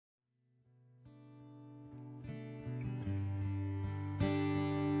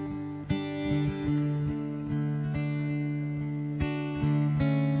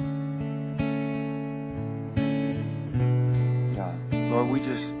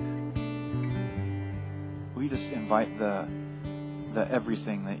we just invite the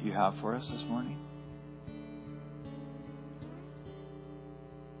everything that you have for us this morning.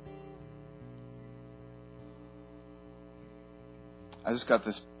 I just got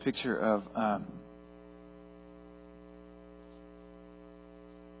this picture of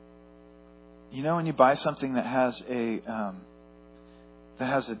when you buy something that has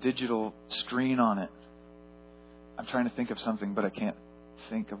a digital screen on it. I'm trying to think of something, but I can't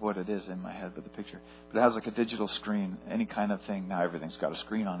think of what it is in my head with the picture. But it has like a digital screen, any kind of thing. Now everything's got a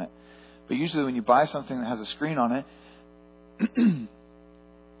screen on it. But usually when you buy something that has a screen on it,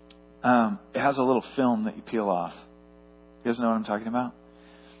 it has a little film that you peel off. You guys know what I'm talking about?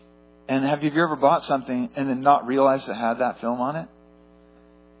 And have you ever bought something and then not realized it had that film on it?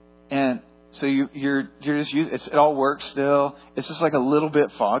 And so you're just it all works still. It's just like a little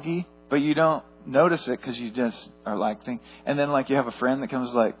bit foggy, but you don't notice it because you just are like thinking. And then like you have a friend that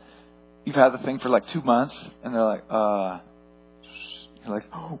comes like, you've had the thing for like 2 months, and they're like, you're like,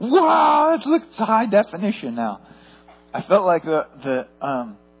 wow, it looks high definition now. I felt like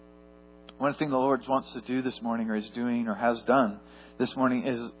one thing the Lord wants to do this morning, or is doing, or has done this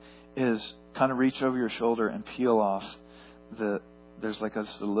morning, is kind of reach over your shoulder and peel off there's like a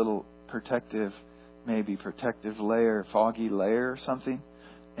little protective layer, foggy layer or something.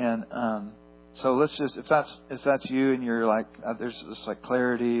 And so let's just, if that's you, and you're like, there's this like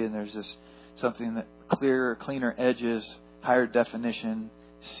clarity, and there's just something that cleaner edges, higher definition,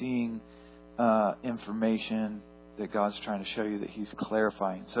 seeing information that God's trying to show you, that He's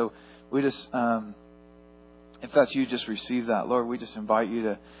clarifying. So we just, if that's you, just receive that. Lord, we just invite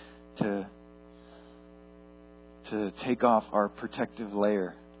you to take off our protective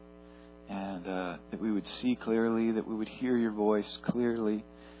layer, and that we would see clearly, that we would hear your voice clearly,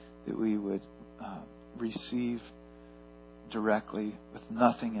 that we would receive directly with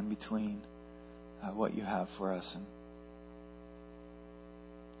nothing in between what you have for us.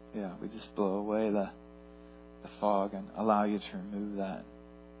 And we just blow away the fog and allow you to remove that.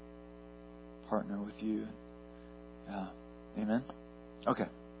 Partner with you. Yeah. Amen. Okay.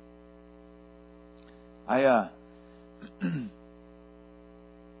 I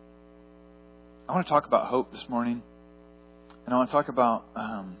want to talk about hope this morning, and I want to talk about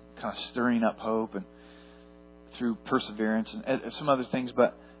kind of stirring up hope and through perseverance and some other things.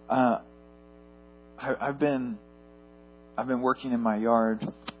 But I've been working in my yard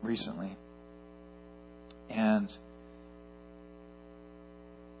recently, and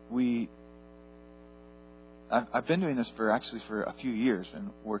I've been doing this for a few years.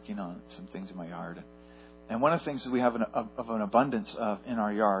 Been working on some things in my yard, and one of the things that we have of an abundance of in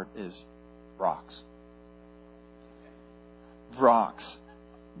our yard is rocks. Rocks,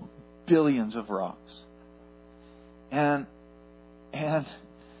 billions of rocks, and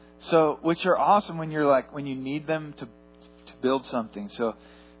so which are awesome when you need them to build something. So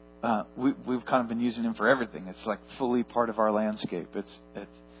we've kind of been using them for everything. It's like fully part of our landscape. It's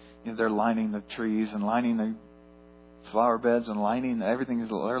they're lining the trees and lining the flower beds and lining everything.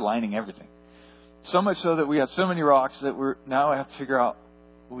 They're lining everything. So much so that we had so many rocks that we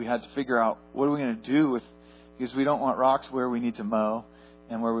had to figure out what are we going to do with, because we don't want rocks where we need to mow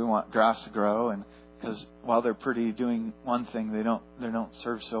and where we want grass to grow, and because while they're pretty doing one thing, they don't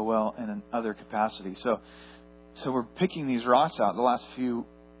serve so well in another capacity. So we're picking these rocks out. The last few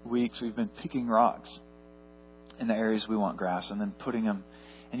weeks we've been picking rocks in the areas we want grass, and then putting them.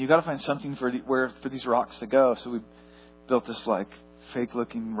 And you've got to find something for these rocks to go. So we built this like fake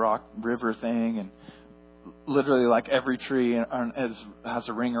looking rock river thing, and literally like every tree has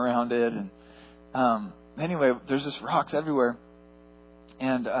a ring around it. And anyway, there's just rocks everywhere.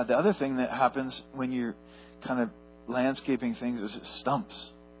 And the other thing that happens when you're kind of landscaping things is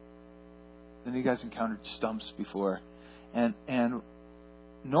stumps. Have you guys encountered stumps before? And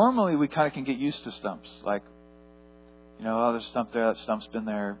normally we kind of can get used to stumps. Like, there's a stump there. That stump's been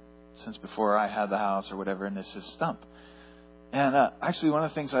there since before I had the house or whatever, and it's a stump. And actually, one of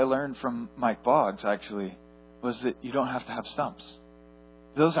the things I learned from Mike Boggs was that you don't have to have stumps.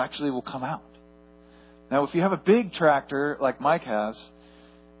 Those actually will come out. Now, if you have a big tractor like Mike has,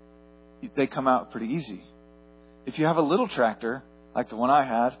 they come out pretty easy. If you have a little tractor like the one I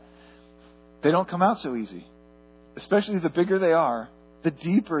had, they don't come out so easy. Especially the bigger they are, the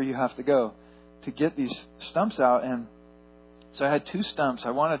deeper you have to go to get these stumps out. And so I had 2 stumps.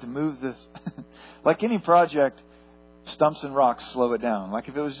 I wanted to move this. Like any project, stumps and rocks slow it down. Like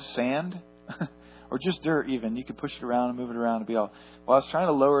if it was just sand or just dirt even, you could push it around and move it around and be all. Well, I was trying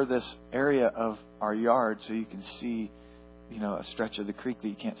to lower this area of our yard so you can see, a stretch of the creek that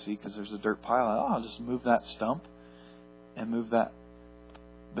you can't see because there's a dirt pile. I'll just move that stump and move that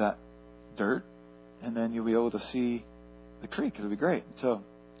that dirt, and then you'll be able to see the creek. It'll be great. So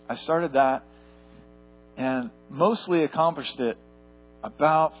I started that and mostly accomplished it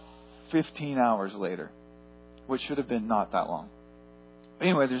about 15 hours later, which should have been not that long.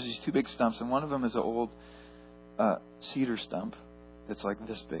 Anyway, there's these two big stumps, and one of them is an old cedar stump that's like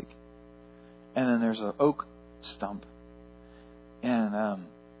this big. And then there's an oak stump. And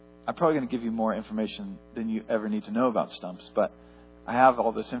I'm probably going to give you more information than you ever need to know about stumps, but I have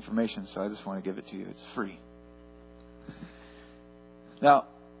all this information, so I just want to give it to you. It's free. Now,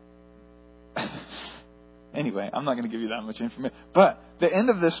 anyway, I'm not going to give you that much information. But the end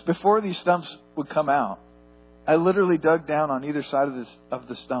of this, before these stumps would come out, I literally dug down on either side of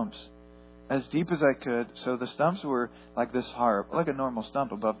the stumps as deep as I could. So the stumps were like this high, like a normal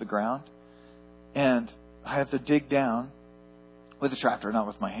stump above the ground. And I have to dig down with a tractor, not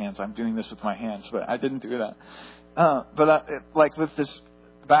with my hands. I'm doing this with my hands, but I didn't do that. Like with this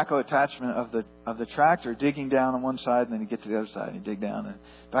backhoe attachment of the tractor, digging down on one side, and then you get to the other side, and you dig down, and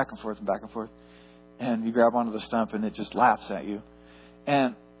back and forth and back and forth. And you grab onto the stump, and it just laughs at you.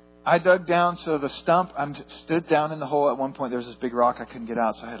 And I dug down, so the stump, I stood down in the hole. At one point, there was this big rock I couldn't get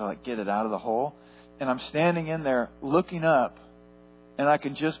out, so I had to get it out of the hole. And I'm standing in there looking up, and I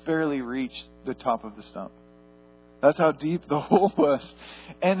can just barely reach the top of the stump. That's how deep the hole was.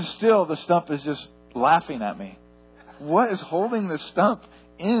 And still, the stump is just laughing at me. What is holding the stump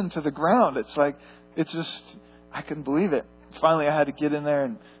into the ground? It's just, I couldn't believe it. Finally, I had to get in there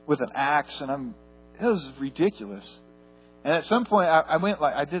and with an axe, and it was ridiculous. And at some point,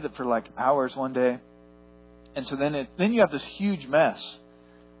 I did it for hours one day. And so then you have this huge mess.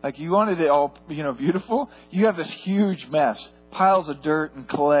 Like you wanted it all, beautiful. You have this huge mess. Piles of dirt and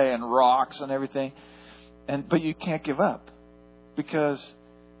clay and rocks and everything. But you can't give up. Because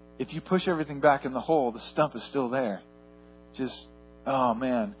if you push everything back in the hole, the stump is still there. Just, oh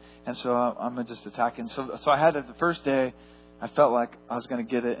man. And so I'm just attacking. So I had it the first day. I felt like I was going to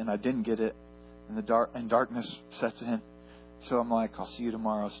get it, and I didn't get it. And darkness sets in. So I'm like, I'll see you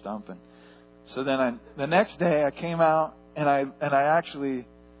tomorrow, stump. And so then the next day I came out, and I actually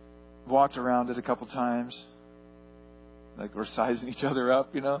walked around it a couple times. Like we're sizing each other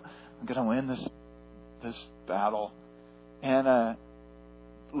up, I'm going to win this battle. And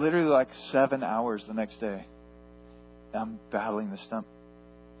literally 7 hours the next day, I'm battling the stump.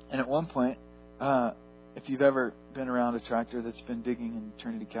 And at one point, if you've ever been around a tractor that's been digging in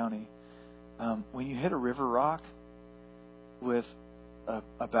Trinity County, when you hit a river rock with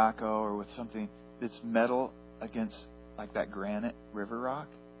a backhoe or with something that's metal against that granite river rock,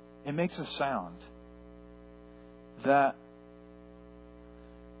 it makes a sound that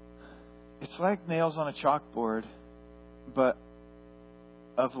it's like nails on a chalkboard, but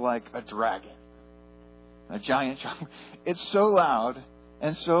of a dragon, a giant chalkboard. It's so loud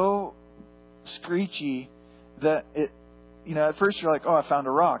and so screechy that at first you're like, oh, I found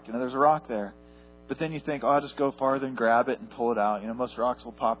a rock. There's a rock there. But then you think, oh, I'll just go farther and grab it and pull it out. Most rocks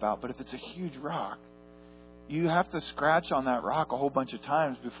will pop out. But if it's a huge rock, you have to scratch on that rock a whole bunch of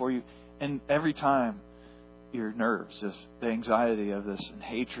times before you... And every time, your nerves, just the anxiety of this and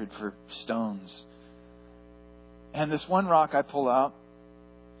hatred for stones. And this one rock I pull out,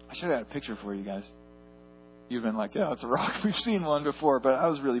 I should have had a picture for you guys. You've been like, yeah, it's a rock. We've seen one before, but I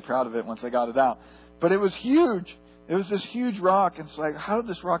was really proud of it once I got it out. But it was huge. It was this huge rock. And it's like, how did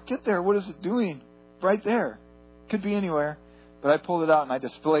this rock get there? What is it doing? Right there. Could be anywhere. But I pulled it out and I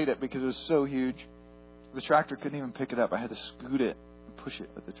displayed it because it was so huge. The tractor couldn't even pick it up. I had to scoot it and push it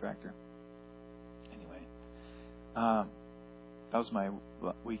with the tractor. Anyway, that was my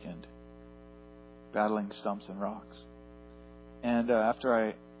weekend, battling stumps and rocks. And after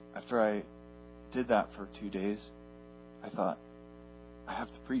I did that for 2 days, I thought, I have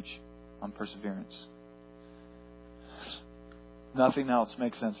to preach on perseverance. Nothing else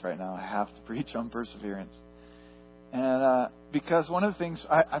makes sense right now. I have to preach on perseverance. And because one of the things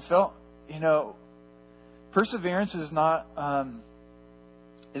I felt, perseverance is not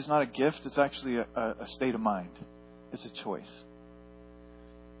a gift. It's actually a state of mind. It's a choice.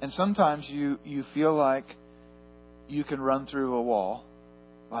 And sometimes you feel like you can run through a wall.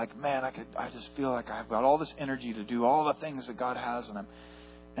 Like, man, I just feel like I've got all this energy to do all the things that God has,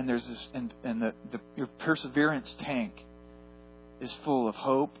 and there's this, and your perseverance tank is full of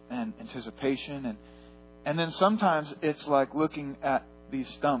hope and anticipation, and then sometimes it's like looking at these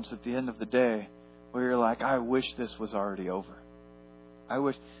stumps at the end of the day, where you're like, I wish this was already over. I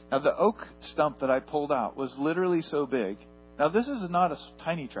wish. Now the oak stump that I pulled out was literally so big. Now this is not a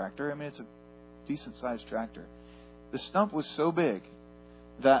tiny tractor. I mean, it's a decent sized tractor. The stump was so big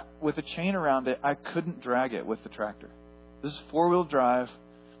that with a chain around it, I couldn't drag it with the tractor. This is 4-wheel drive.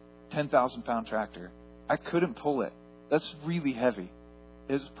 10,000-pound tractor. I couldn't pull it. That's really heavy.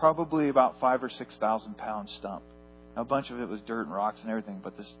 It was probably about 5,000 or 6,000 pound stump. Now, a bunch of it was dirt and rocks and everything,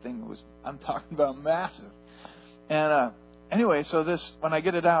 but this thing was, I'm talking about massive. And anyway, so when I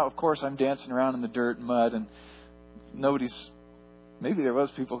get it out, of course, I'm dancing around in the dirt and mud, and maybe there was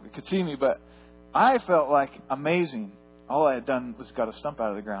people that could see me, but I felt like amazing. All I had done was got a stump out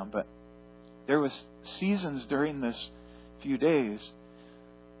of the ground, but there was seasons during this few days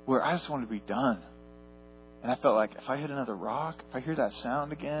where I just wanted to be done. And I felt like if I hit another rock, if I hear that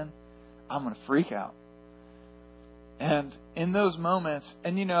sound again, I'm going to freak out. And in those moments,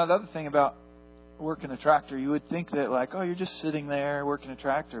 and the other thing about working a tractor, you would think that like, oh, you're just sitting there working a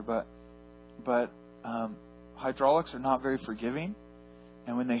tractor, but hydraulics are not very forgiving.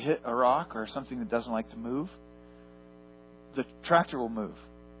 And when they hit a rock or something that doesn't like to move, the tractor will move.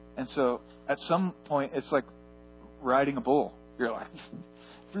 And so at some point, it's like riding a bull. You're like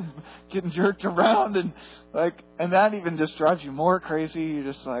getting jerked around, and that even just drives you more crazy. You're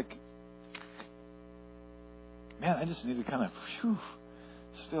just like, man, I just need to kind of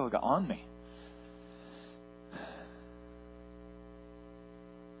still got on me.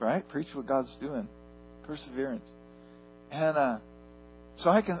 Right? Preach what God's doing. Perseverance. And so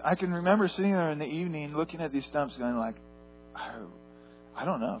I can remember sitting there in the evening looking at these stumps going like, I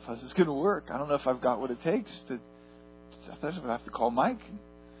don't know if this is going to work. I don't know if I've got what it takes to I have to call Mike and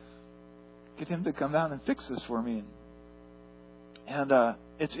get him to come down and fix this for me. And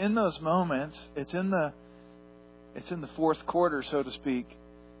it's in those moments, it's in the fourth quarter, so to speak,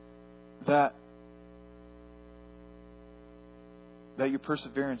 that your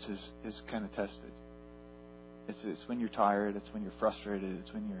perseverance is kind of tested. It's when you're tired, it's when you're frustrated,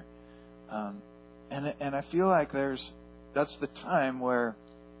 it's when you're and I feel like that's the time where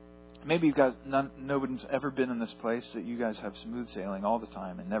maybe you guys nobody's ever been in this place that you guys have smooth sailing all the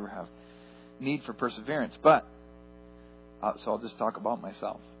time and never have need for perseverance. But so I'll just talk about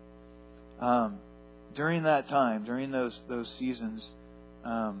myself. During that time, during those seasons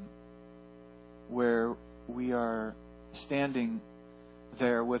where we are standing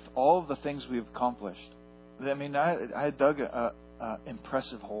there with all of the things we've accomplished. I mean, I dug a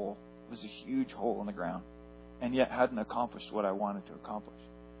impressive hole. It was a huge hole in the ground, and yet hadn't accomplished what I wanted to accomplish.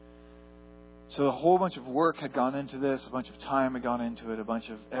 So a whole bunch of work had gone into this, a bunch of time had gone into it, a bunch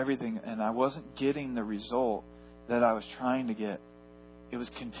of everything, and I wasn't getting the result that I was trying to get. It was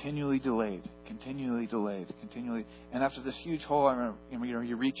continually delayed. And after this huge hole, I remember,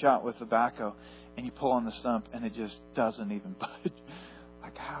 you reach out with the backhoe and you pull on the stump, and it just doesn't even budge.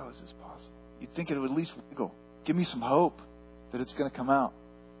 Like, how is this possible? You'd think it would at least wiggle. Give me some hope that it's going to come out.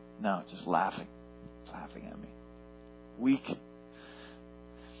 No, it's just laughing at me. Weak.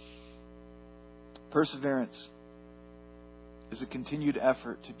 Perseverance is a continued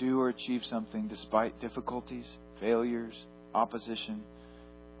effort to do or achieve something despite difficulties, failures, opposition,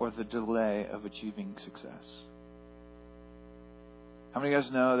 or the delay of achieving success. How many of you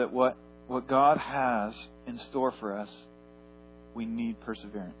guys know that what God has in store for us, we need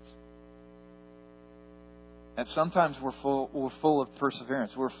perseverance? And sometimes we're full of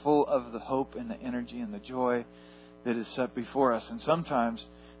perseverance. We're full of the hope and the energy and the joy that is set before us. And sometimes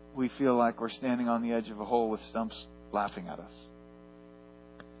we feel like we're standing on the edge of a hole with stumps laughing at us.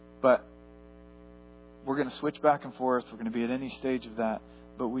 But we're going to switch back and forth. We're going to be at any stage of that.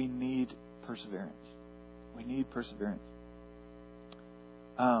 But we need perseverance. We need perseverance.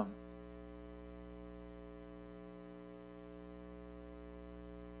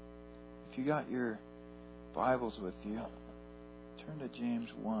 If you got your Bibles with you, turn to James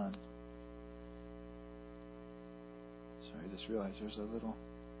 1. Sorry, I just realized there's a little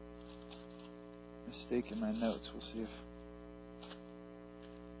mistake in my notes. We'll see if...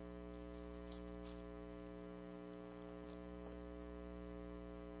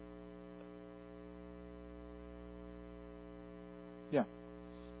 Yeah.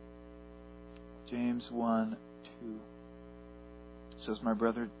 James 1:2 says, "My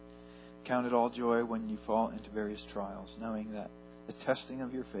brother, count it all joy when you fall into various trials, knowing that the testing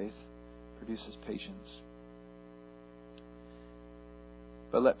of your faith produces patience.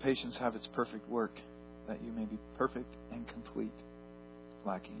 But let patience have its perfect work, that you may be perfect and complete,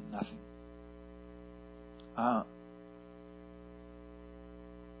 lacking in nothing."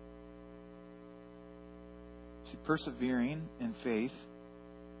 See, persevering in faith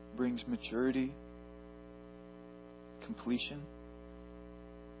brings maturity, completion.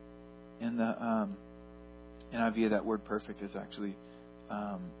 In the NIV, that word perfect is actually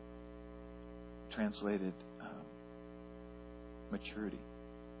translated maturity.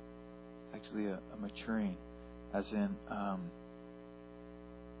 Actually, a maturing, as in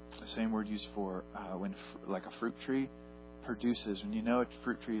same word used for when, like a fruit tree produces. When you know a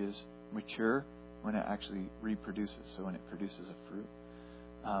fruit tree is mature, when it actually reproduces. So when it produces a fruit,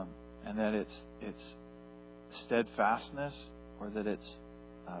 and that it's steadfastness, or that it's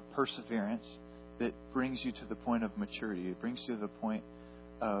perseverance that brings you to the point of maturity. It brings you to the point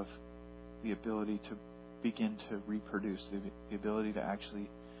of the ability to begin to reproduce, the ability to actually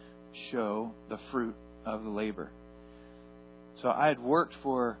show the fruit of the labor. So I had worked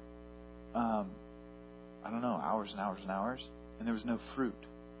for, hours and hours and hours, and there was no fruit.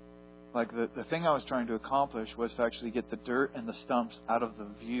 Like the thing I was trying to accomplish was to actually get the dirt and the stumps out of the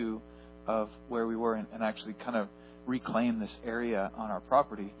view of where we were, and actually kind of reclaim this area on our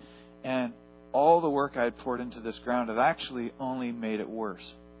property. And all the work I had poured into this ground had actually only made it worse.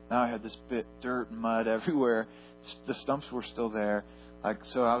 Now I had this bit dirt and mud everywhere. The stumps were still there.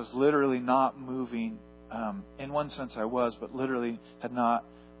 So I was literally not moving. In one sense I was, but literally had not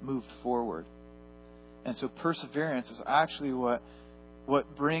moved forward. And so perseverance is actually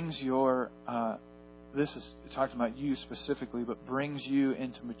what brings your, this is talking about you specifically, but brings you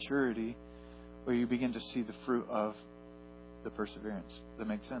into maturity, where you begin to see the fruit of the perseverance. Does that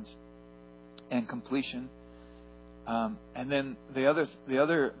make sense? And completion. And then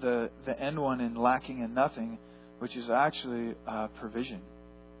the end one in lacking in nothing, which is actually provision.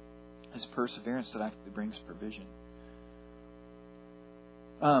 It's perseverance that actually brings provision.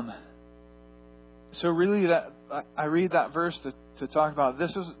 So really, that I read that verse to talk about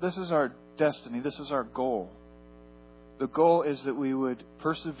this is our destiny. This is our goal. The goal is that we would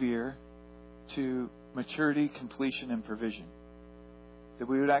persevere to maturity, completion, and provision. That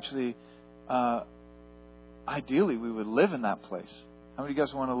we would actually, ideally, we would live in that place. How many of you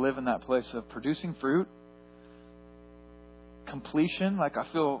guys want to live in that place of producing fruit, completion? Like I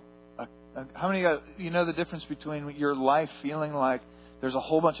feel, how many of you know the difference between your life feeling like there's a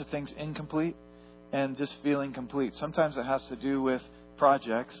whole bunch of things incomplete and just feeling complete? Sometimes it has to do with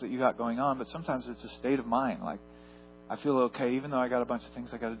projects that you got going on, but sometimes it's a state of mind. Like I feel okay, even though I got a bunch of things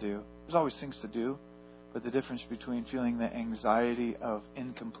I got to do. There's always things to do, but the difference between feeling the anxiety of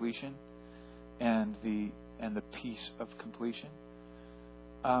incompletion and the peace of completion,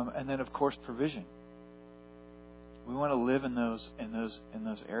 and then of course provision. We want to live in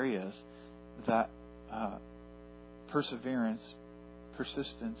those areas that perseverance,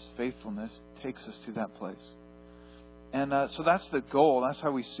 persistence, faithfulness takes us to that place. And so that's the goal. That's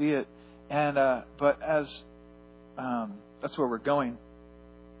how we see it. And but as that's where we're going.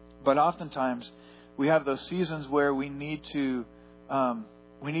 But oftentimes we have those seasons where we need to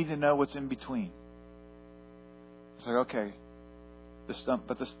know what's in between. It's like, okay, the stump,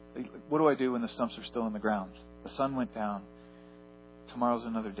 but what do I do when the stumps are still in the ground? The sun went down. Tomorrow's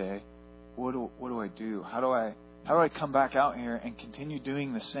another day. What do I do? How do I come back out here and continue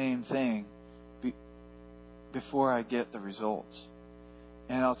doing the same thing before I get the results?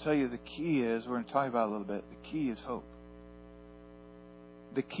 And I'll tell you, the key is, we're going to talk about it a little bit, the key is hope.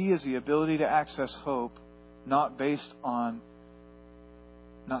 The key is the ability to access hope, not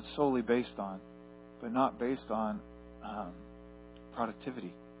solely based on, but not based on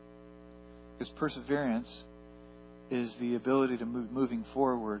productivity. Because perseverance is the ability to moving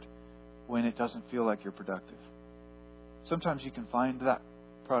forward when it doesn't feel like you're productive. Sometimes you can find that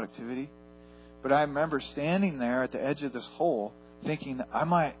productivity, but I remember standing there at the edge of this hole thinking that I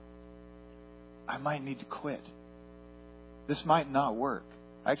might need to quit. This might not work.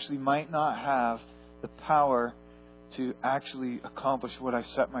 I actually might not have the power to actually accomplish what I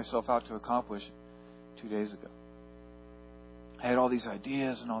set myself out to accomplish 2 days ago. I had all these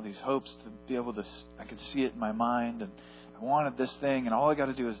ideas and all these hopes to be able to, I could see it in my mind, and I wanted this thing, and all I got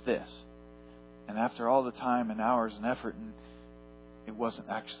to do is this. And after all the time and hours and effort, and it wasn't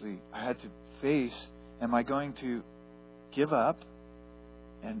actually, I had to face, am I going to give up,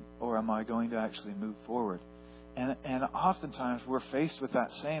 or am I going to actually move forward? And oftentimes we're faced with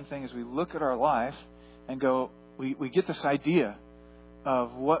that same thing as we look at our life and go, we get this idea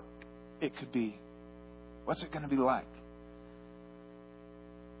of what it could be. What's it going to be like?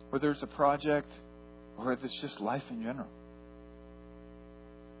 Whether it's a project or if it's just life in general.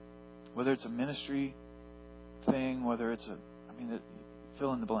 Whether it's a ministry thing, whether it's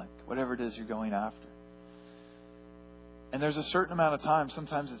fill in the blank, whatever it is you're going after. And there's a certain amount of time.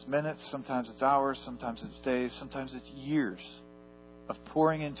 Sometimes it's minutes, sometimes it's hours, sometimes it's days, sometimes it's years of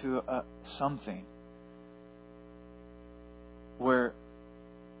pouring into something where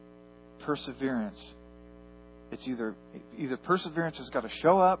perseverance, it's either perseverance has got to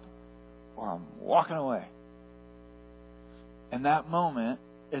show up or I'm walking away. And that moment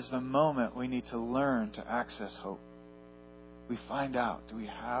is the moment we need to learn to access hope. we find out, do we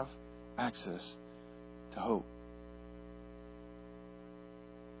have access to hope?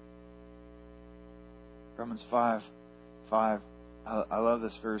 Romans 5. I love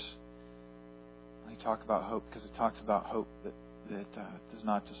this verse. When you talk about hope, because it talks about hope that does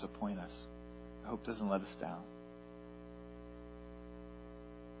not disappoint us. Hope doesn't let us down.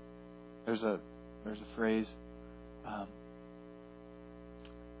 There's a phrase,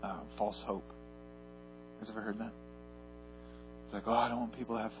 false hope. Has ever heard that? It's like, I don't want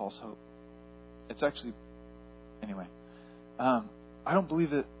people to have false hope. It's actually, anyway. I don't believe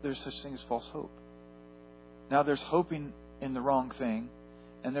that there's such thing as false hope. Now, there's hoping in the wrong thing,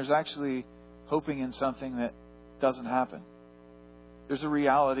 and there's actually hoping in something that doesn't happen. There's a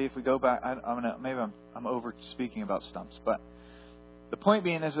reality. If we go back, I'm over speaking about stumps, but the point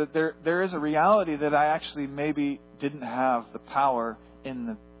being is that there is a reality that I actually maybe didn't have the power in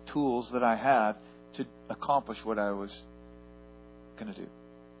the tools that I had to accomplish what I was going to do.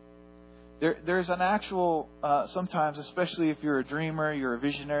 There's an actual, sometimes, especially if you're a dreamer, you're a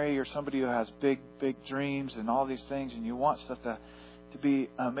visionary, you're somebody who has big dreams and all these things, and you want stuff to be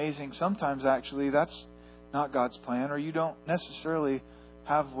amazing. Sometimes, actually, that's not God's plan, or you don't necessarily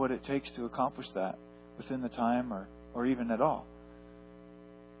have what it takes to accomplish that within the time or even at all.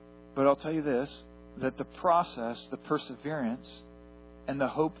 But I'll tell you this, that the process, the perseverance, and the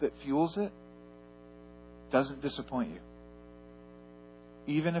hope that fuels it doesn't disappoint you.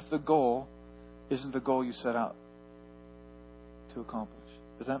 Even if the goal isn't the goal you set out to accomplish.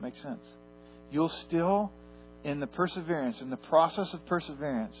 Does that make sense? You'll still, in the perseverance, in the process of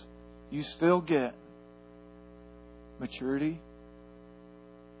perseverance, you still get maturity.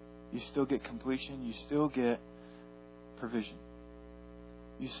 You still get completion. You still get provision.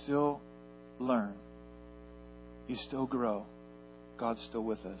 You still learn. You still grow. God's still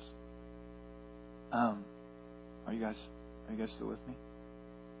with us. Are you guys still with me?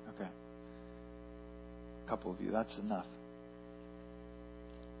 Okay. A couple of you, that's enough.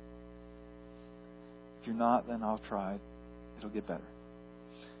 If you're not, then I'll try. It'll get better.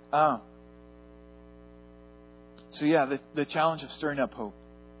 So yeah, the challenge of stirring up hope.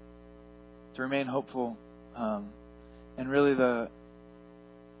 To remain hopeful. And really to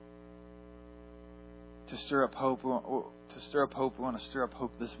stir up hope. We want to stir up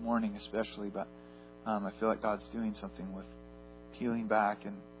hope this morning especially, but I feel like God's doing something with peeling back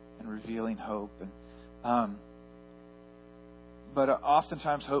and revealing hope. But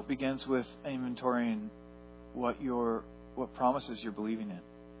oftentimes hope begins with inventorying what promises you're believing in.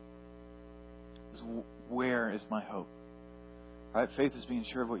 Where is my hope? Right? Faith is being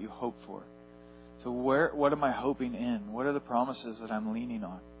sure of what you hope for. So what am I hoping in? What are the promises that I'm leaning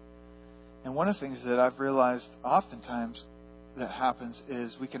on? And one of the things that I've realized oftentimes that happens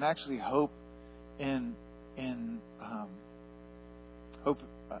is we can actually hope in hope.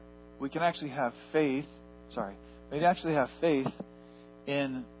 We can actually have faith. We can actually have faith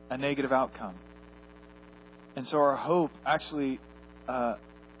in a negative outcome, and so our hope actually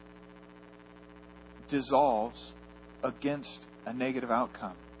dissolves against a negative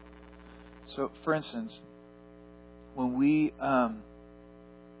outcome. So, for instance, when we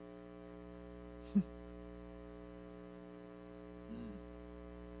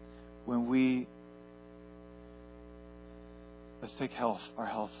let's take our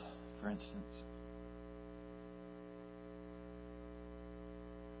health, for instance.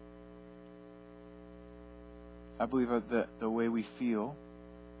 I believe that the way we feel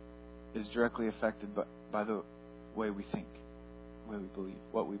is directly affected by the way we think, the way we believe,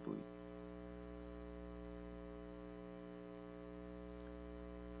 what we believe.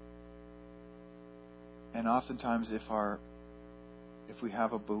 And oftentimes, if we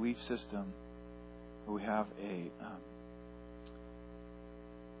have a belief system, or we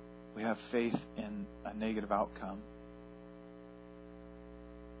have faith in a negative outcome,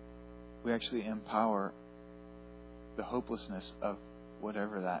 we actually empower the hopelessness of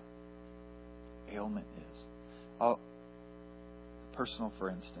whatever that ailment is. Personal, for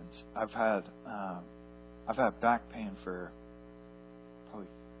instance, I've had back pain for probably,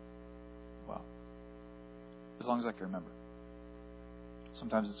 as long as I can remember.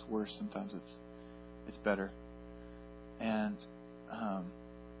 Sometimes it's worse, sometimes it's better. And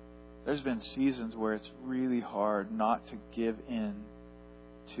there's been seasons where it's really hard not to give in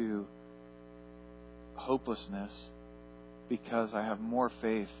to hopelessness because I have more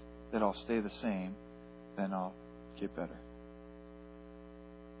faith that I'll stay the same than I'll get better.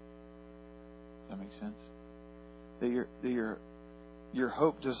 Does that make sense? That your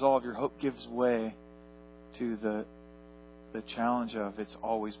hope dissolves, your hope gives way to the challenge of it's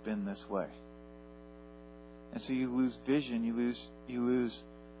always been this way. And so you lose vision, you lose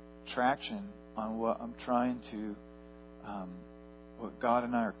traction on what I'm trying to, what God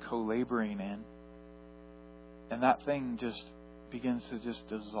and I are co-laboring in. And that thing just begins to just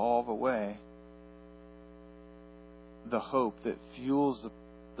dissolve away the hope that fuels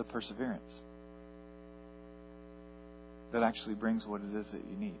the perseverance that actually brings what it is that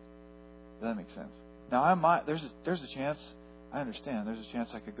you need. Does that make sense? Now, there's a chance, I understand, there's a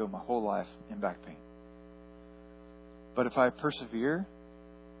chance I could go my whole life in back pain. But if I persevere,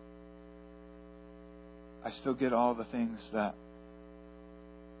 I still get all the things that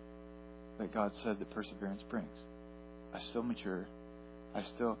God said that perseverance brings. I still mature. I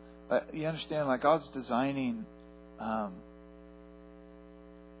still, you understand, like God's designing,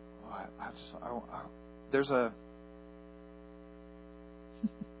 there's a,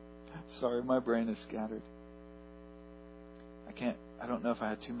 sorry, my brain is scattered. I don't know if I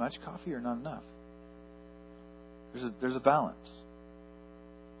had too much coffee or not enough. There's a balance.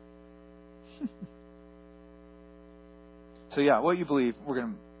 So yeah, what you believe,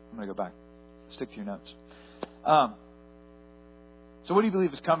 I'm gonna go back. Stick to your notes. So what do you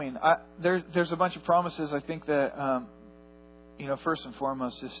believe is coming? There's a bunch of promises. I think that first and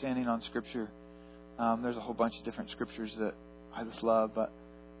foremost is standing on Scripture. There's a whole bunch of different scriptures that I just love, but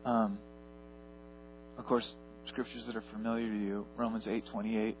of course, scriptures that are familiar to you. Romans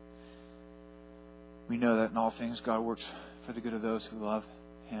 8:28. We know that in all things God works for the good of those who love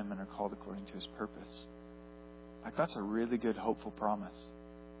Him and are called according to His purpose. Like, that's a really good, hopeful promise.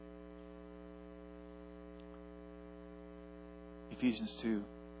 Ephesians 2,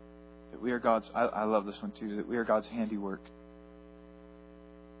 that we are God's, I love this one too, that we are God's handiwork,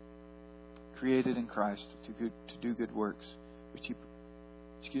 created in Christ to do good works, which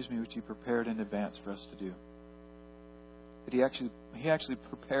He prepared in advance for us to do. That He actually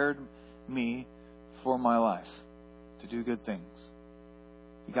prepared me for my life to do good things.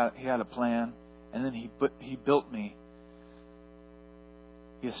 He had a plan, and then He built me.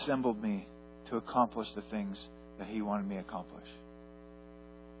 He assembled me to accomplish the things that He wanted me to accomplish.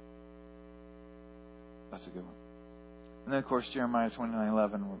 That's a good one. And then, of course, Jeremiah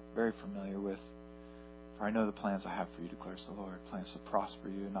 29:11, we're very familiar with. For I know the plans I have for you, declares the Lord. Plans to prosper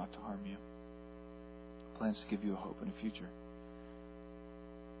you and not to harm you. Plans to give you a hope and a future.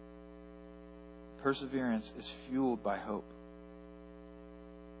 Perseverance is fueled by hope.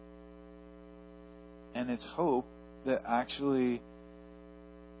 And it's hope that actually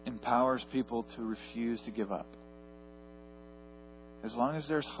empowers people to refuse to give up. As long as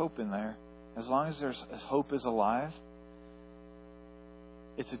there's hope in there, as long as hope is alive,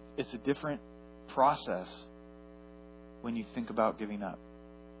 it's a different process when you think about giving up.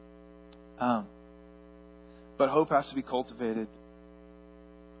 But hope has to be cultivated.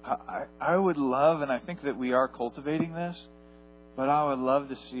 I would love, and I think that we are cultivating this, but I would love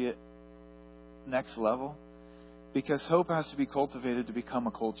to see it next level, because hope has to be cultivated to become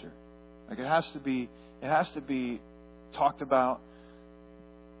a culture. Like, it has to be talked about,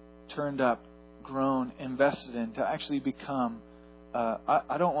 turned up, grown, invested in, to actually become.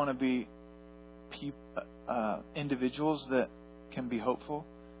 I don't want to be individuals that can be hopeful.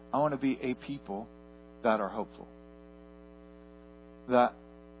 I want to be a people that are hopeful. That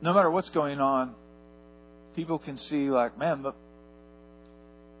no matter what's going on, people can see, like, man, look,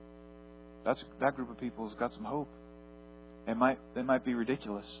 that group of people has got some hope. They might be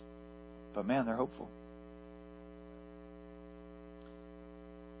ridiculous, but man, they're hopeful.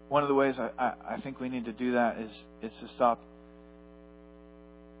 One of the ways I think we need to do that is to stop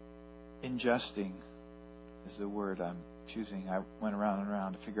ingesting, is the word I'm choosing. I went around and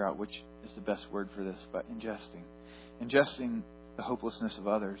around to figure out which is the best word for this, but ingesting the hopelessness of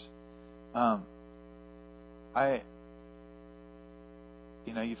others.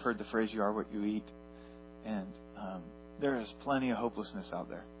 You've heard the phrase, you are what you eat, and there is plenty of hopelessness out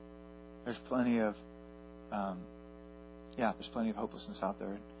there. There's plenty of hopelessness out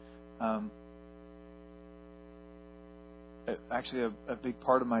there. Actually, a big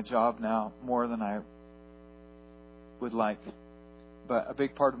part of my job now, more than I would like, but a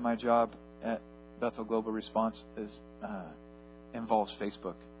big part of my job at Bethel Global Response involves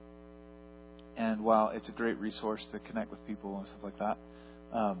Facebook. And while it's a great resource to connect with people and stuff like that,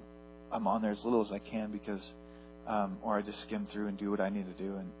 I'm on there as little as I can, because, or I just skim through and do what I need to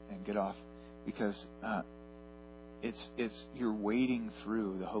do and get off, because you're wading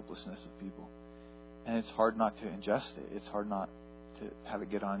through the hopelessness of people, and it's hard not to ingest it. It's hard not to have it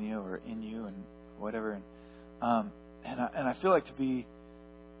get on you or in you and whatever. And I feel like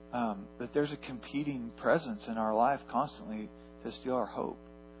that there's a competing presence in our life constantly to steal our hope.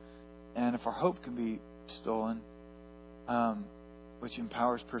 And if our hope can be stolen, which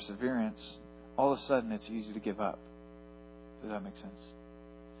empowers perseverance, all of a sudden it's easy to give up. Does that make sense?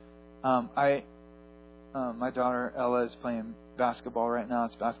 My daughter Ella is playing basketball right now.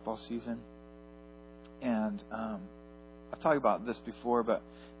 It's basketball season. And I've talked about this before, but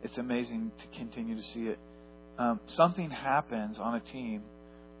it's amazing to continue to see it. Something happens on a team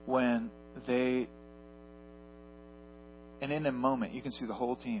when they, and in a moment, you can see the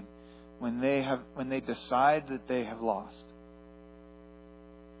whole team, when they decide that they have lost.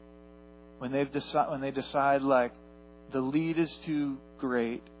 When they decide like the lead is too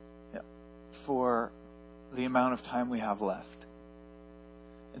great for the amount of time we have left.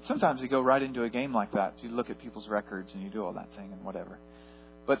 And sometimes you go right into a game like that. So you look at people's records and you do all that thing and whatever.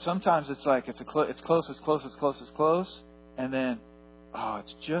 But sometimes it's like it's close, and then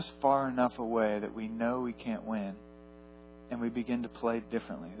it's just far enough away that we know we can't win, and we begin to play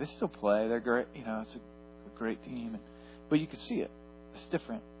differently. They still play; they're great. It's a great team, but you can see it. It's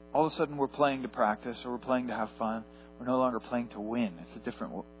different. All of a sudden, we're playing to practice, or we're playing to have fun. We're no longer playing to win. It's a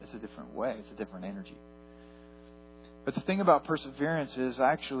different way. It's a different energy. But the thing about perseverance is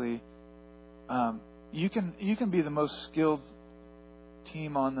actually, you can be the most skilled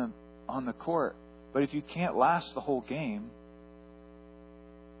team on the court, but if you can't last the whole game,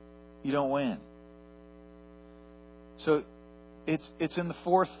 you don't win. So it's in the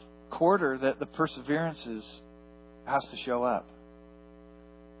fourth quarter that the perseverance has to show up.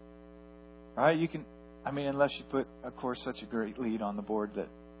 Right? Unless you put, of course, such a great lead on the board that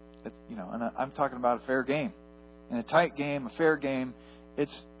and I'm talking about a fair game. In a tight game, a fair game,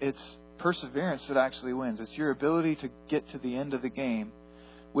 it's perseverance that actually wins. It's your ability to get to the end of the game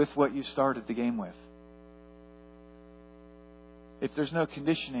with what you started the game with. If there's no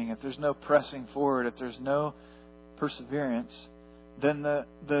conditioning, if there's no pressing forward, if there's no perseverance, then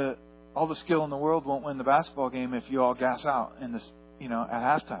all the skill in the world won't win the basketball game if you all gas out in this, at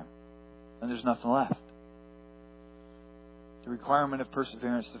halftime, and there's nothing left. The requirement of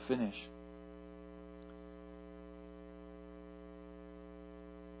perseverance to finish.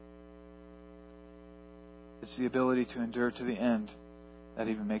 It's the ability to endure to the end that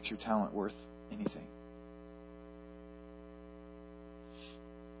even makes your talent worth anything.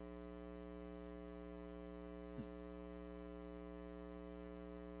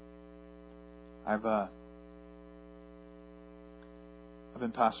 I've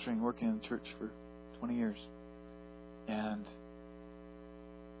been pastoring, working in the church for 20 years, and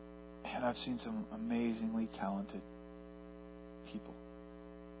I've seen some amazingly talented people.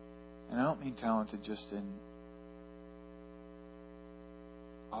 And I don't mean talented just in,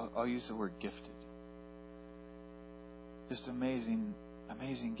 I'll use the word gifted. Just amazing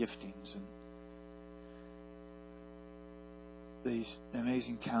giftings and these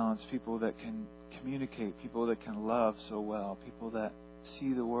amazing talents, people that can communicate, people that can love so well, people that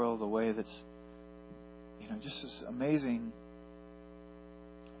see the world a way that's, just as amazing.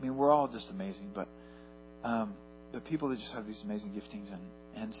 We're all just amazing, but the people that just have these amazing giftings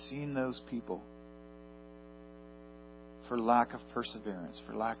and seeing those people for lack of perseverance,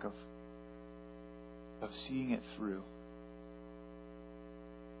 for lack of seeing it through,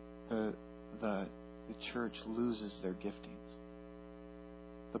 the church loses their giftings.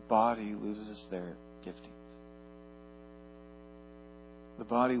 The body loses their giftings. The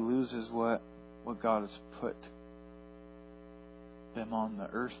body loses what God has put them on the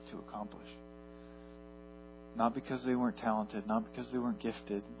earth to accomplish. Not because they weren't talented, not because they weren't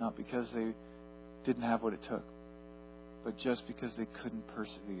gifted, not because they didn't have what it took, but just because they couldn't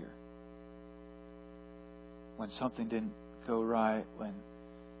persevere. When something didn't go right, when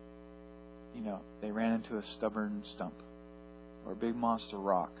they ran into a stubborn stump or a big monster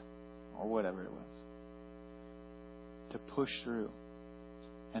rock or whatever it was, to push through.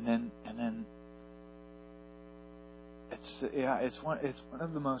 And then it's one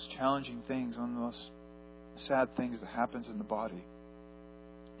of the most challenging things, one of the most sad things that happens in the body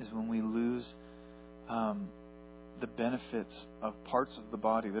is when we lose the benefits of parts of the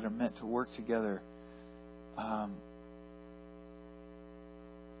body that are meant to work together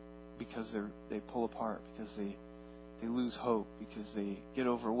because they pull apart, because they lose hope, because they get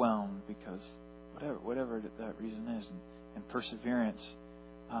overwhelmed, because whatever that reason is, and perseverance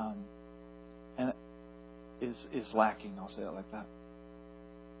and is lacking. I'll say it like that.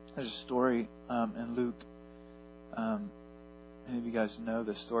 There's a story in Luke. Many of you guys know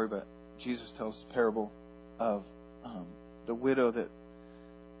this story, but Jesus tells the parable of the widow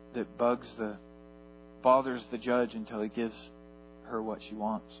that bothers the judge until he gives her what she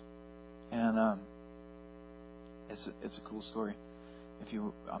wants, and it's a cool story.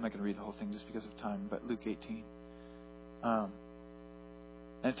 I'm not going to read the whole thing just because of time, but Luke 18. And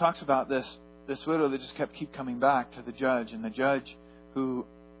it talks about this widow that just keep coming back to the judge, and the judge who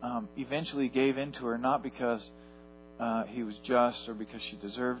eventually gave in to her, not because he was just or because she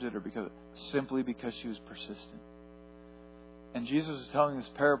deserved it, or simply because she was persistent. And Jesus is telling this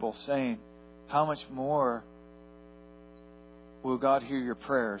parable saying, how much more will God hear your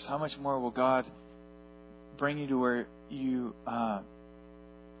prayers? How much more will God bring you to where you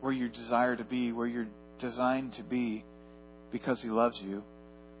desire to be, where you're designed to be, because He loves you,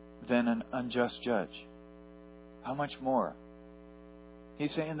 than an unjust judge? How much more?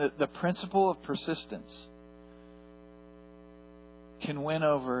 He's saying that the principle of persistence can win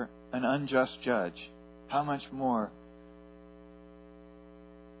over an unjust judge. How much more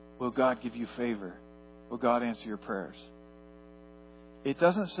will God give you favor? Will God answer your prayers? It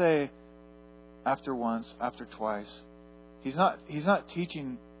doesn't say after once, after twice. He's not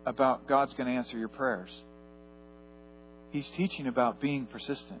teaching about God's going to answer your prayers. He's teaching about being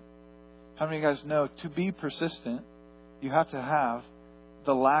persistent. How many of you guys know to be persistent, you have to have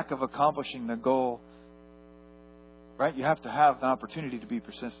the lack of accomplishing the goal, right? You have to have the opportunity to be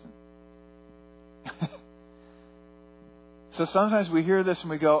persistent. So sometimes we hear this and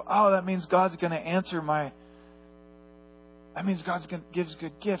we go, oh, that means God's going to answer that means God's going to gives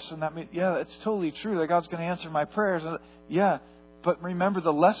good gifts. And that means, yeah, it's totally true that God's going to answer my prayers. Yeah, but remember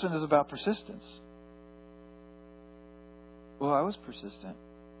the lesson is about persistence. Well, I was persistent.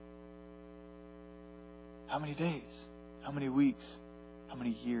 How many days? How many weeks? How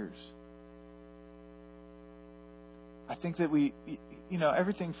many years? I think that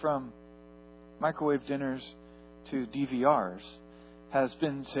everything from microwave dinners to DVRs has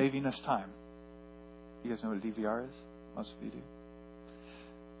been saving us time. You guys know what a DVR is? Most of you do.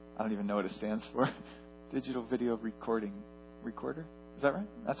 I don't even know what it stands for. Digital Video Recorder? Is that right?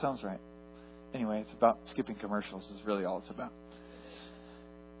 That sounds right. Anyway, it's about skipping commercials is really all it's about.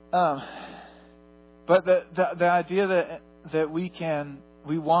 But the idea that we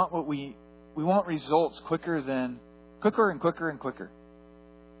want results quicker and quicker.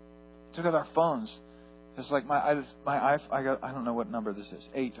 Look at our phones. It's like I don't know what number this is.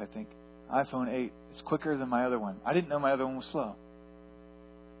 8, I think. iPhone 8. It's quicker than my other one. I didn't know my other one was slow.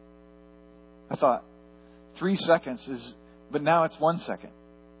 I thought 3 seconds but now it's 1 second.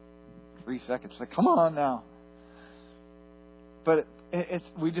 3 seconds. Like, come on now. But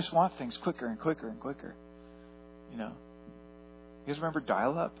we just want things quicker and quicker. You know. You guys remember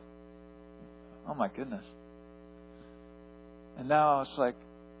dial-up? Oh my goodness. And now it's like,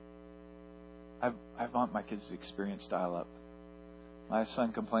 I want my kids to experience dial-up. My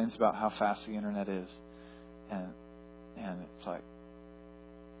son complains about how fast the internet is. And it's like,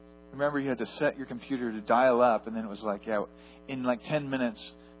 remember you had to set your computer to dial up, and then it was like, yeah, in like 10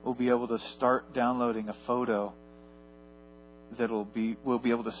 minutes, we'll be able to start downloading a photo we'll be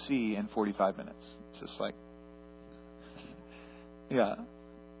able to see in 45 minutes. It's just like, yeah.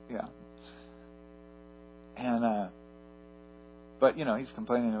 And, but, he's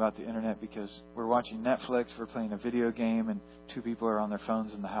complaining about the internet because we're watching Netflix, we're playing a video game, and 2 people are on their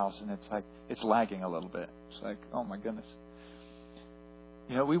phones in the house, and it's like, it's lagging a little bit. It's like, oh my goodness.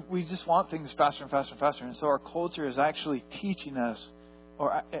 We just want things faster and faster and faster. And so our culture is actually teaching us,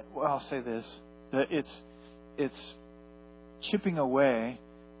 I'll say this, that it's chipping away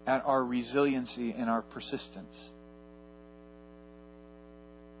at our resiliency and our persistence.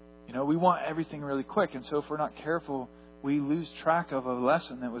 We want everything really quick. And so if we're not careful, we lose track of a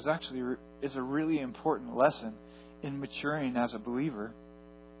lesson that was actually is a really important lesson in maturing as a believer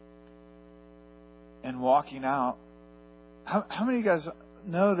and walking out. How many of you guys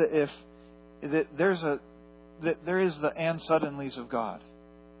know that there is the and suddenlies of God?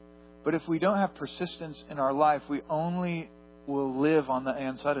 But if we don't have persistence in our life, we only will live on the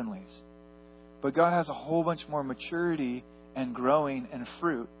and suddenlies. But God has a whole bunch more maturity and growing and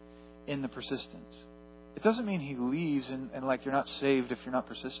fruit in the persistence. It doesn't mean He leaves and like you're not saved if you're not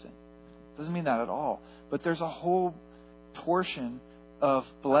persistent. It doesn't mean that at all. But there's a whole portion of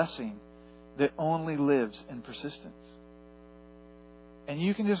blessing that only lives in persistence. And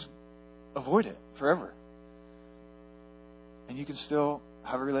you can just avoid it forever. And you can still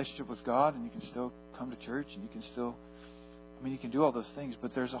have a relationship with God, and you can still come to church, and you can still, you can do all those things.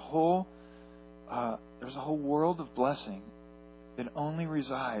 But there's a whole world of blessing that only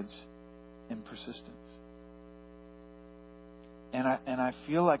resides in persistence. And I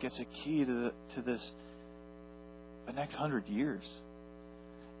feel like it's a key to this, the next 100 years.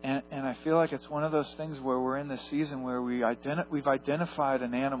 And I feel like it's one of those things where we're in this season where we've identified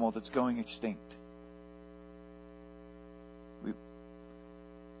an animal that's going extinct.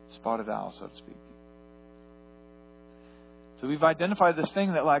 spotted owl, so to speak. So we've identified this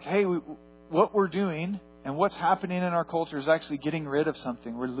thing that like, hey, what we're doing and what's happening in our culture is actually getting rid of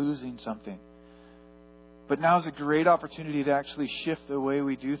something. We're losing something. But now is a great opportunity to actually shift the way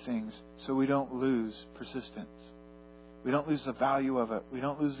we do things so we don't lose persistence. We don't lose the value of it. We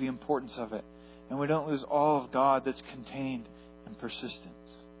don't lose the importance of it. And we don't lose all of God that's contained in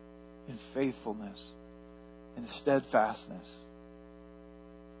persistence, in faithfulness, in steadfastness.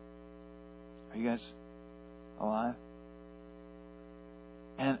 Are you guys alive?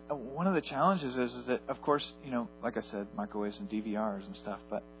 And one of the challenges is that, of course, like I said, microwaves and DVRs and stuff,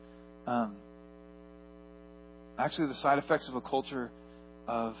 but actually the side effects of a culture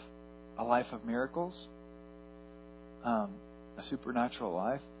of a life of miracles, a supernatural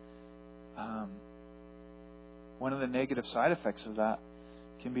life, one of the negative side effects of that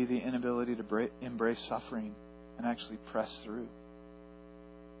can be the inability to embrace suffering and actually press through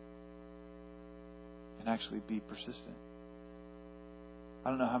and actually be persistent. I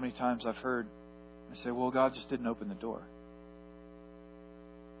don't know how many times I've heard I say, well, God just didn't open the door.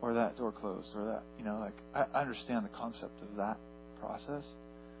 Or that door closed. Or that, I understand the concept of that process.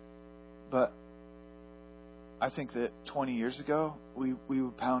 But I think that 20 years ago, we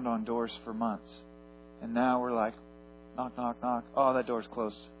would pound on doors for months. And now we're like, knock, knock, knock. Oh, that door's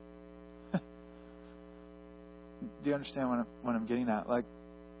closed. Do you understand what I'm getting at? Like,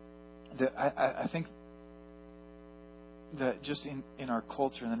 I think that just in our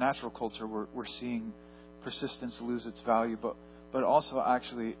culture, in the natural culture, we're seeing persistence lose its value, but also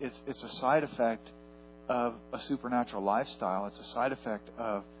actually it's a side effect of a supernatural lifestyle. It's a side effect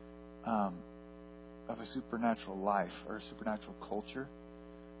of a supernatural life or a supernatural culture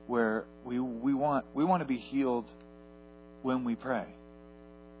where we want to be healed when we pray,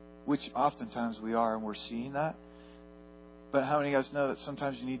 which oftentimes we are, and we're seeing that. But how many of you guys know that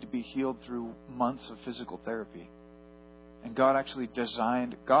sometimes you need to be healed through months of physical therapy? And God actually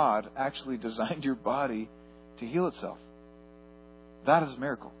designed your body to heal itself. That is a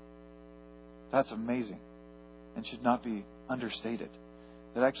miracle. That's amazing and should not be understated.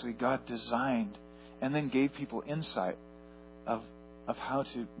 That actually God designed and then gave people insight of how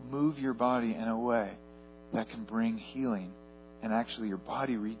to move your body in a way that can bring healing, and actually your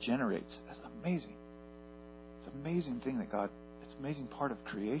body regenerates. That's amazing. It's an amazing thing that it's an amazing part of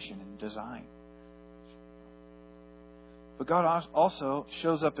creation and design. But God also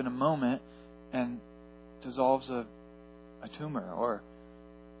shows up in a moment and dissolves a tumor or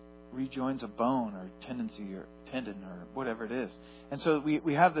rejoins a bone or tendency or tendon or whatever it is. And so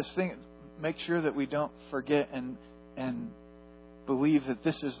we have this thing. Make sure that we don't forget and believe that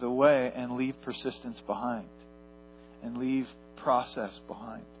this is the way and leave persistence behind and leave process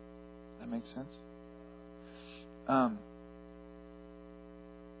behind. That makes sense?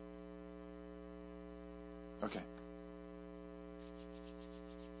 Okay.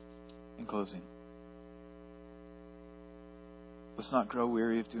 In closing, let's not grow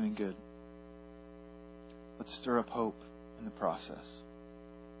weary of doing good. Let's stir up hope in the process.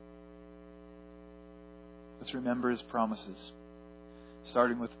 Let's remember His promises,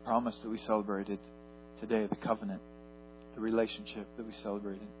 starting with the promise that we celebrated today, the covenant, the relationship that we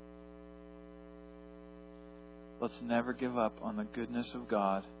celebrated. Let's never give up on the goodness of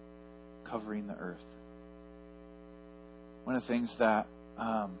God covering the earth. One of the things that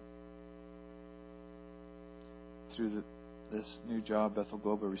through this new job, Bethel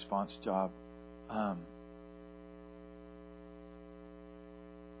Global Response job,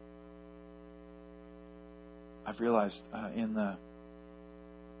 I've realized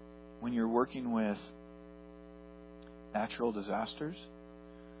when you're working with natural disasters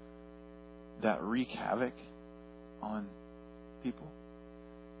that wreak havoc on people,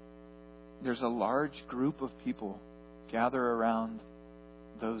 there's a large group of people gather around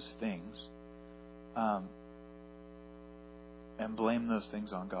those things and blame those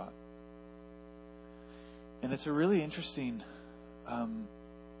things on God. And it's a really interesting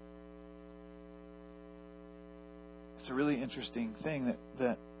thing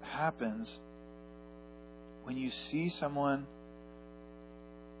that happens when you see someone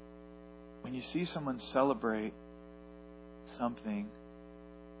celebrate something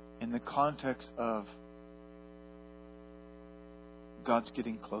in the context of God's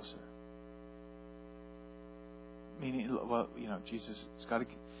getting closer. Meaning, well, Jesus, it's got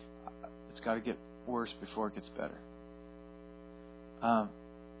to get worse before it gets better. And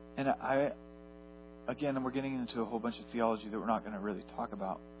we're getting into a whole bunch of theology that we're not going to really talk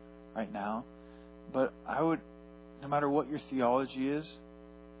about right now. But no matter what your theology is,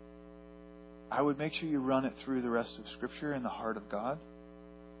 I would make sure you run it through the rest of Scripture in the heart of God.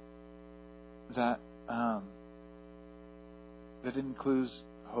 that that includes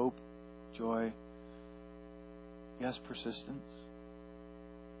hope, joy, yes, persistence.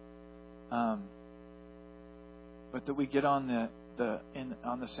 But that we get on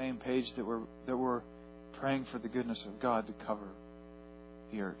the same page that we're praying for the goodness of God to cover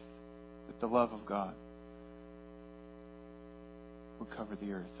the earth, that the love of God would cover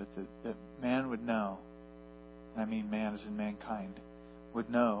the earth, that man would know, and I mean man as in mankind, would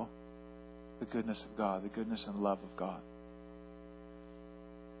know the goodness of God, the goodness and love of God,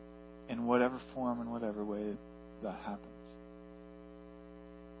 in whatever form and whatever way that happens.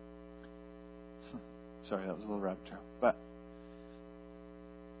 Sorry, that was a little rabbit trail. But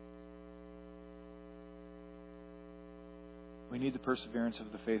we need the perseverance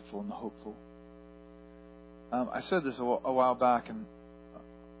of the faithful and the hopeful. I said this a while back, and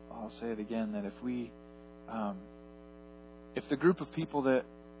I'll say it again, that if the group of people that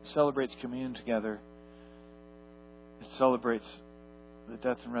celebrates communion together, it celebrates the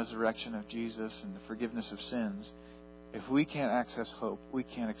death and resurrection of Jesus and the forgiveness of sins, if we can't access hope, we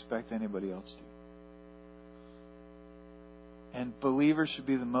can't expect anybody else to. And believers should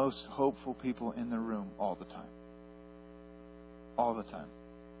be the most hopeful people in the room all the time. All the time.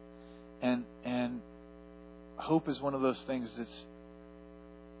 And hope is one of those things that's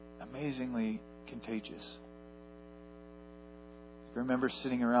amazingly contagious. I remember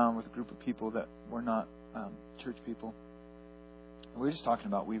sitting around with a group of people that were not church people. We were just talking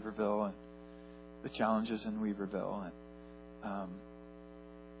about Weaverville and the challenges in Weaverville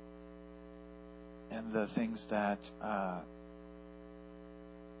and the things that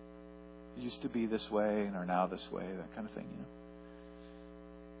used to be this way and are now this way, that kind of thing,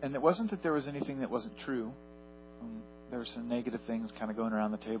 And it wasn't that there was anything that wasn't true. There were some negative things kind of going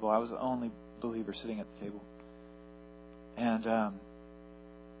around the table. I was the only believer sitting at the table, and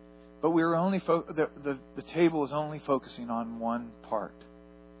but we were only the table was only focusing on one part,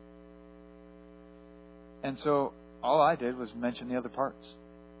 and so all I did was mention the other parts.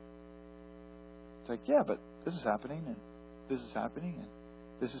 It's like, yeah, but this is happening, and this is happening, and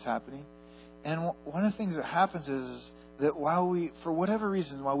this is happening. And one of the things that happens is that for whatever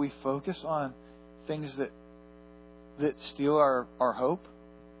reason, while we focus on things that steal our hope,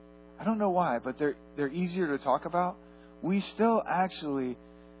 I don't know why, but they're easier to talk about. We still actually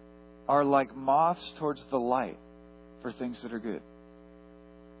are like moths towards the light for things that are good.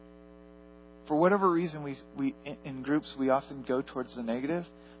 For whatever reason, we in groups we often go towards the negative,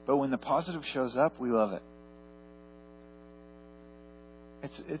 but when the positive shows up, we love it.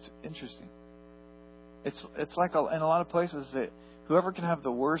 It's interesting. It's like in a lot of places that whoever can have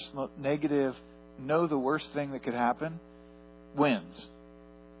the worst negative, know the worst thing that could happen, wins.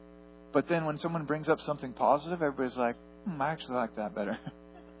 But then when someone brings up something positive, everybody's like, I actually like that better.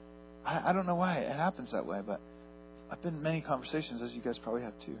 I don't know why it happens that way, but I've been in many conversations, as you guys probably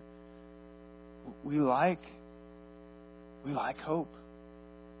have too. We like hope.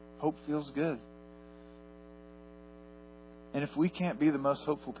 Hope feels good. And if we can't be the most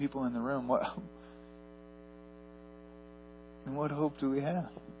hopeful people in the room, what hope do we have?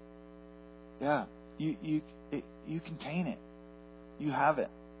 Yeah, you contain it. You have it.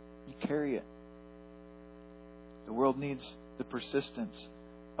 You carry it. The world needs the persistence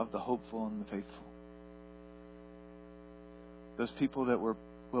of the hopeful and the faithful. Those people that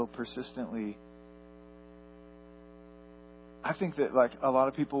will persistently. I think that like a lot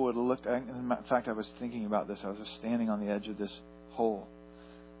of people would have looked at, in fact I was thinking about this, I was just standing on the edge of this hole,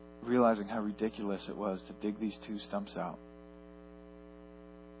 realizing how ridiculous it was to dig these two stumps out.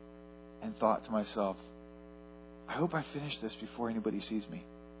 And thought to myself, I hope I finish this before anybody sees me.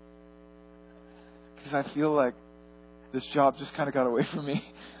 Because I feel like this job just kind of got away from me.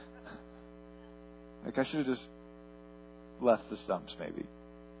 Like I should have just left the stumps maybe.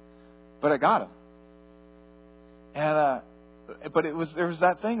 But I got them. And but there was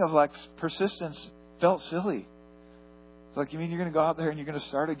that thing of like persistence felt silly. It's like, you mean you're going to go out there and you're going to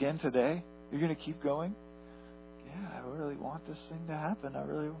start again today? You're going to keep going? Yeah, I really want this thing to happen.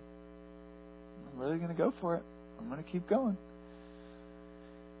 I'm really going to go for it. I'm going to keep going.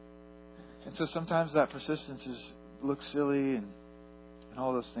 And so sometimes that persistence looks silly and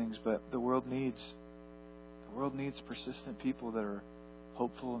all those things, but the world needs persistent people that are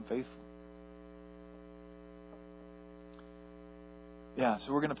hopeful and faithful. Yeah,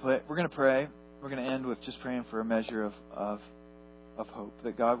 so we're going to pray. We're going to end with just praying for a measure of hope,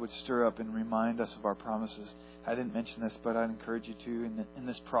 that God would stir up and remind us of our promises. I didn't mention this, but I'd encourage you to in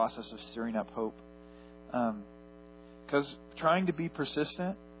this process of stirring up hope. Because trying to be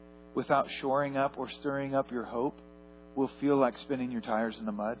persistent without shoring up or stirring up your hope will feel like spinning your tires in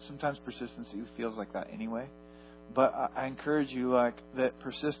the mud. Sometimes persistency feels like that anyway. But I encourage you, like, that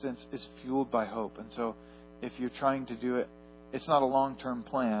persistence is fueled by hope. And so if you're trying to do it, it's not a long-term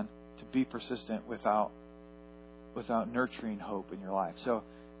plan to be persistent without nurturing hope in your life. So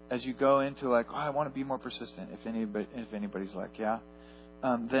as you go into like, I want to be more persistent, if anybody's like, yeah,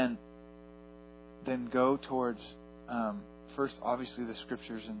 then go towards first, obviously, the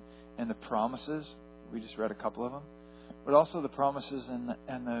scriptures and the promises. We just read a couple of them. But also the promises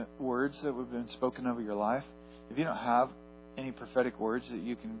and the words that have been spoken over your life. If you don't have any prophetic words that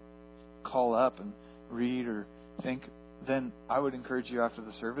you can call up and read or think, then I would encourage you after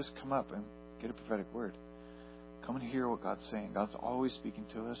the service, come up and get a prophetic word. Come and hear what God's saying. God's always speaking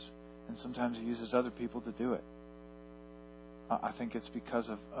to us, and sometimes He uses other people to do it. I think it's because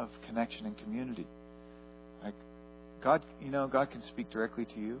of connection and community. Like God can speak directly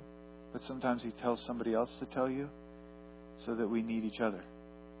to you, but sometimes He tells somebody else to tell you, so that we need each other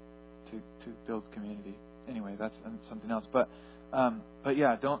to build community. Anyway, that's something else. But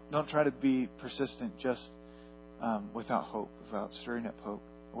yeah, don't try to be persistent just without hope, without stirring up hope.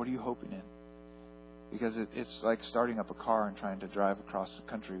 What are you hoping in? Because it's like starting up a car and trying to drive across the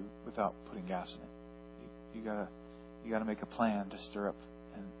country without putting gas in it. You gotta make a plan to stir up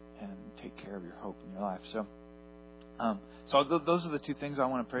and take care of your hope in your life. So those are the two things I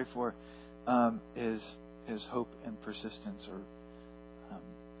want to pray for. Is hope and persistence, or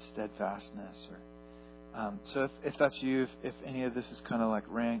steadfastness, or so if that's you, if any of this is kind of like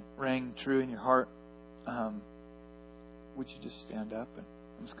rang true in your heart, would you just stand up, and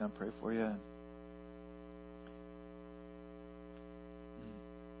I'm just going to pray for you.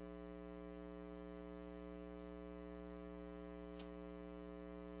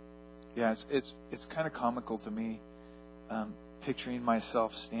 Yeah, it's kind of comical to me, picturing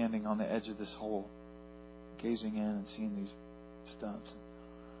myself standing on the edge of this hole, gazing in and seeing these stumps.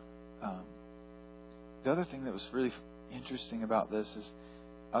 The other thing that was really interesting about this is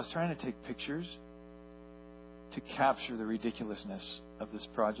I was trying to take pictures to capture the ridiculousness of this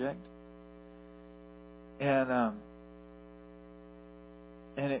project, and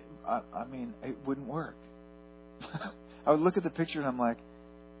it wouldn't work. I would look at the picture and I'm like,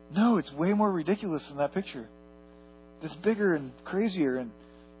 no, it's way more ridiculous than that picture. It's bigger and crazier, and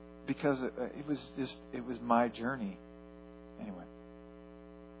because it was my journey. Anyway.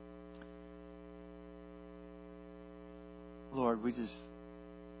 Lord, we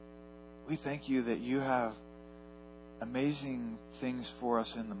thank you that you have amazing things for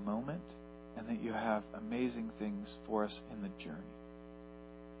us in the moment, and that you have amazing things for us in the journey.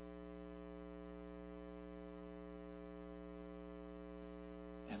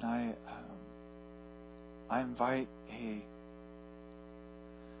 And I invite an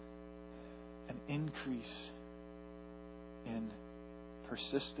increase in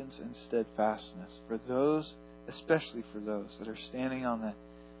persistence and steadfastness for those, especially for those that are standing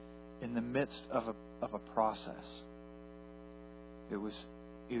in the midst of a process. It was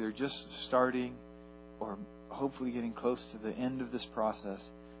either just starting or hopefully getting close to the end of this process.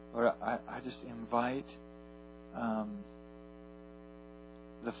 Lord, I just invite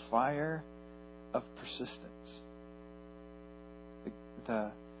the fire of persistence,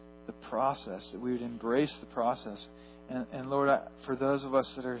 the process, that we would embrace the process. And Lord, for those of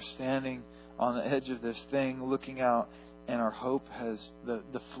us that are standing on the edge of this thing, looking out, and our hope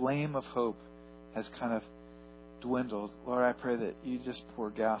the flame of hope has kind of dwindled, Lord, I pray that you just pour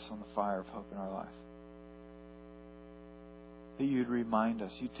gas on the fire of hope in our life. That you'd remind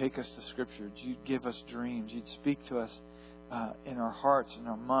us, you'd take us to Scripture, you'd give us dreams, you'd speak to us in our hearts, in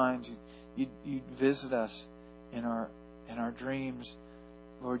our minds, you'd visit us in our dreams.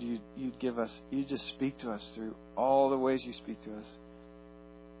 Lord, you'd just speak to us through all the ways you speak to us.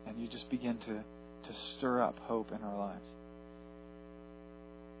 And you just begin to stir up hope in our lives.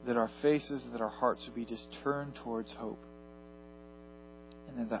 That our faces, that our hearts would be just turned towards hope.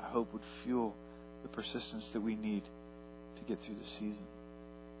 And that hope would fuel the persistence that we need to get through the season.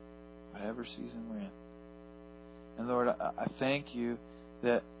 Whatever season we're in. And Lord, I thank you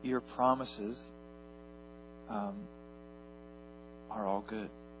that your promises are all good.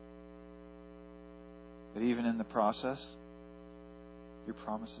 That even in the process, your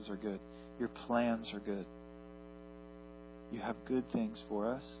promises are good. Your plans are good. You have good things for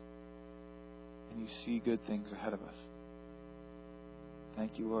us, and you see good things ahead of us.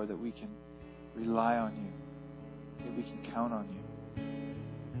 Thank you, Lord, that we can rely on you, that we can count on you,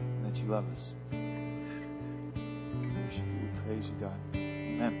 and that you love us. We praise you, God.